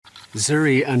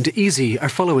Zuri and Easy are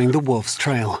following the wolf's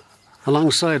trail.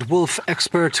 Alongside wolf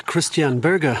expert Christian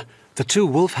Berger, the two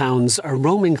wolfhounds are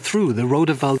roaming through the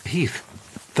Rodewald Heath.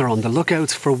 They're on the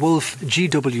lookout for wolf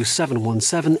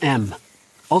GW717M,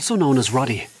 also known as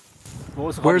Roddy.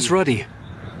 Where's Roddy?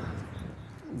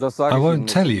 I won't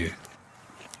tell you.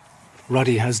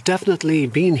 Roddy has definitely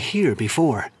been here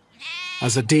before.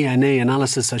 As a DNA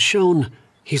analysis has shown,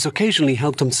 he's occasionally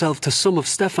helped himself to some of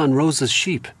Stefan Rose's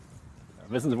sheep.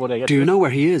 Do you know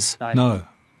where he is? No.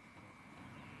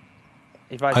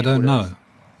 I don't know.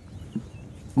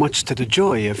 Much to the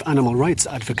joy of animal rights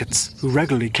advocates who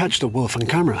regularly catch the wolf on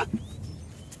camera.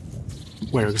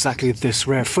 Where exactly this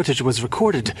rare footage was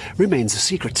recorded remains a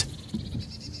secret.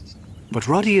 But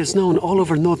Roddy is known all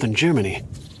over northern Germany.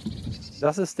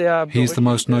 He's the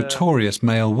most notorious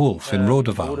male wolf in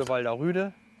Rodewald.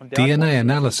 DNA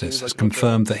analysis has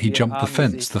confirmed that he jumped the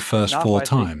fence the first 4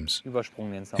 times.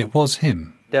 It was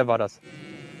him.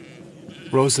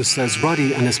 Rosa says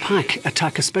Roddy and his pack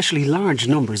attack especially large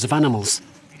numbers of animals,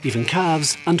 even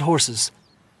calves and horses.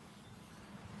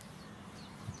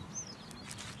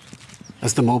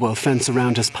 As the mobile fence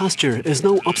around his pasture is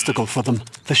no obstacle for them,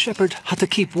 the shepherd had to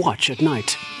keep watch at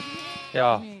night.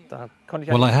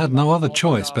 Well, I had no other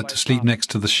choice but to sleep next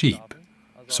to the sheep,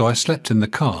 so I slept in the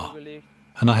car,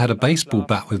 and I had a baseball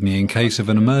bat with me in case of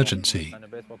an emergency.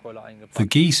 The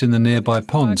geese in the nearby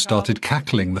pond started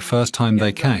cackling the first time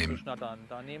they came.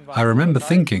 I remember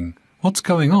thinking, what's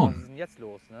going on?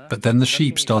 But then the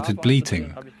sheep started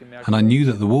bleating, and I knew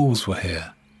that the wolves were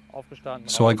here.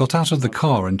 So I got out of the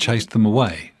car and chased them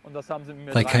away.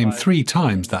 They came 3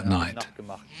 times that night.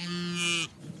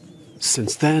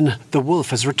 Since then, the wolf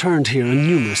has returned here on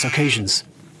numerous occasions.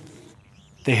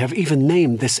 They have even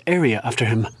named this area after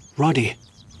him, Roddy.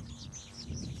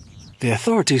 The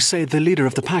authorities say the leader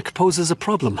of the pack poses a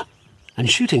problem, and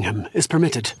shooting him is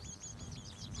permitted.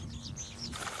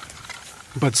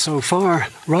 But so far,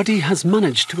 Roddy has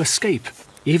managed to escape,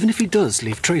 even if he does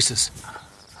leave traces.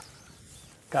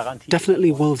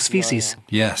 Definitely wolf's feces.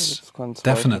 Yes,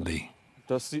 definitely.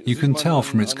 You can tell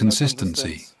from its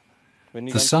consistency.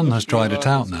 The sun has dried it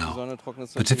out now,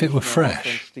 but if it were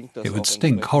fresh, it would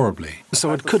stink horribly.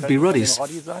 So it could be Roddy's.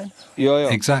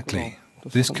 Exactly.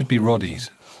 This could be Roddy's.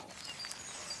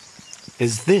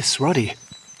 Is this Roddy?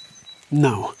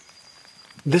 No.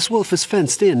 This wolf is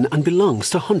fenced in and belongs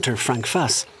to hunter Frank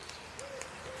Fass.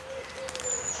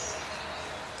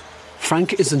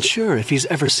 Frank isn't sure if he's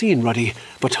ever seen Roddy,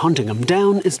 but hunting him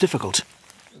down is difficult.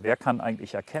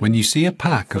 When you see a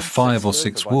pack of 5 or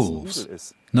 6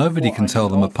 wolves, nobody can tell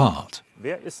them apart.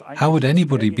 How would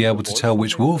anybody be able to tell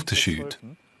which wolf to shoot?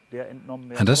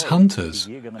 And as hunters,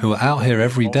 who are out here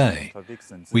every day,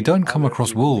 we don't come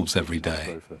across wolves every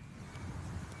day.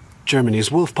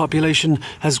 Germany's wolf population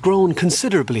has grown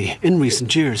considerably in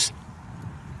recent years.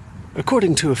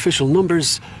 According to official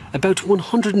numbers, about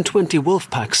 120 wolf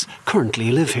packs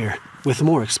currently live here, with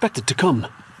more expected to come.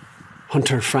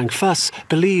 Hunter Frank Fass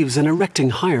believes in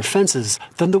erecting higher fences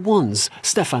than the ones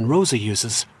Stefan Rose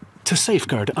uses to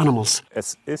safeguard animals.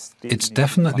 It's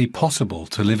definitely possible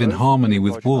to live in harmony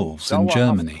with wolves in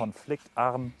Germany.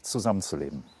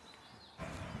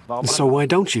 So why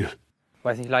don't you?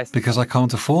 Because I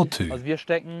can't afford to.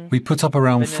 We put up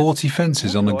around 40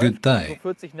 fences on a good day.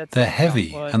 They're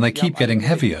heavy and they keep getting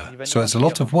heavier, so it's a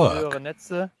lot of work.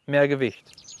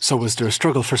 So is there a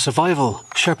struggle for survival,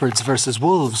 shepherds versus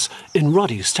wolves, in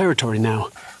Roddy's territory now?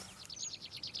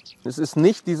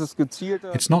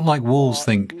 It's not like wolves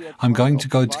think, I'm going to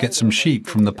go to get some sheep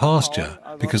from the pasture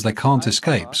because they can't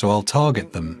escape, so I'll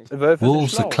target them.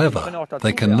 Wolves are clever,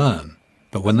 they can learn.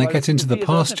 But when they get into the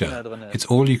pasture, it's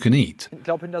all you can eat.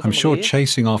 I'm sure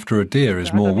chasing after a deer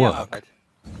is more work.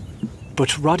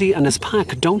 But Roddy and his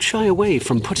pack don't shy away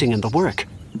from putting in the work.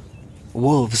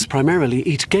 Wolves primarily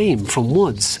eat game from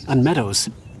woods and meadows.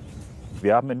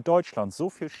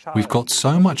 We've got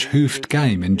so much hoofed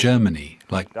game in Germany,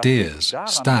 like deers,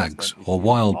 stags, or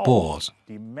wild boars.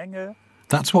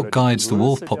 That's what guides the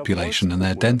wolf population and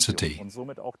their density.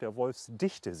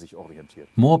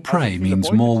 More prey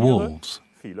means more wolves.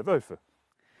 I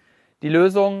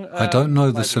don't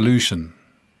know the solution.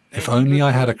 If only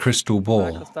I had a crystal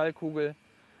ball.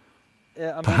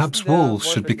 Perhaps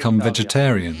wolves should become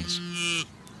vegetarians.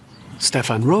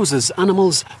 Stefan Rose's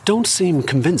animals don't seem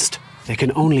convinced. They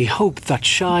can only hope that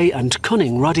shy and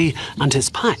cunning Roddy and his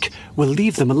pack will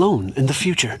leave them alone in the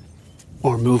future,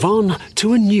 or move on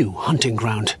to a new hunting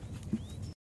ground.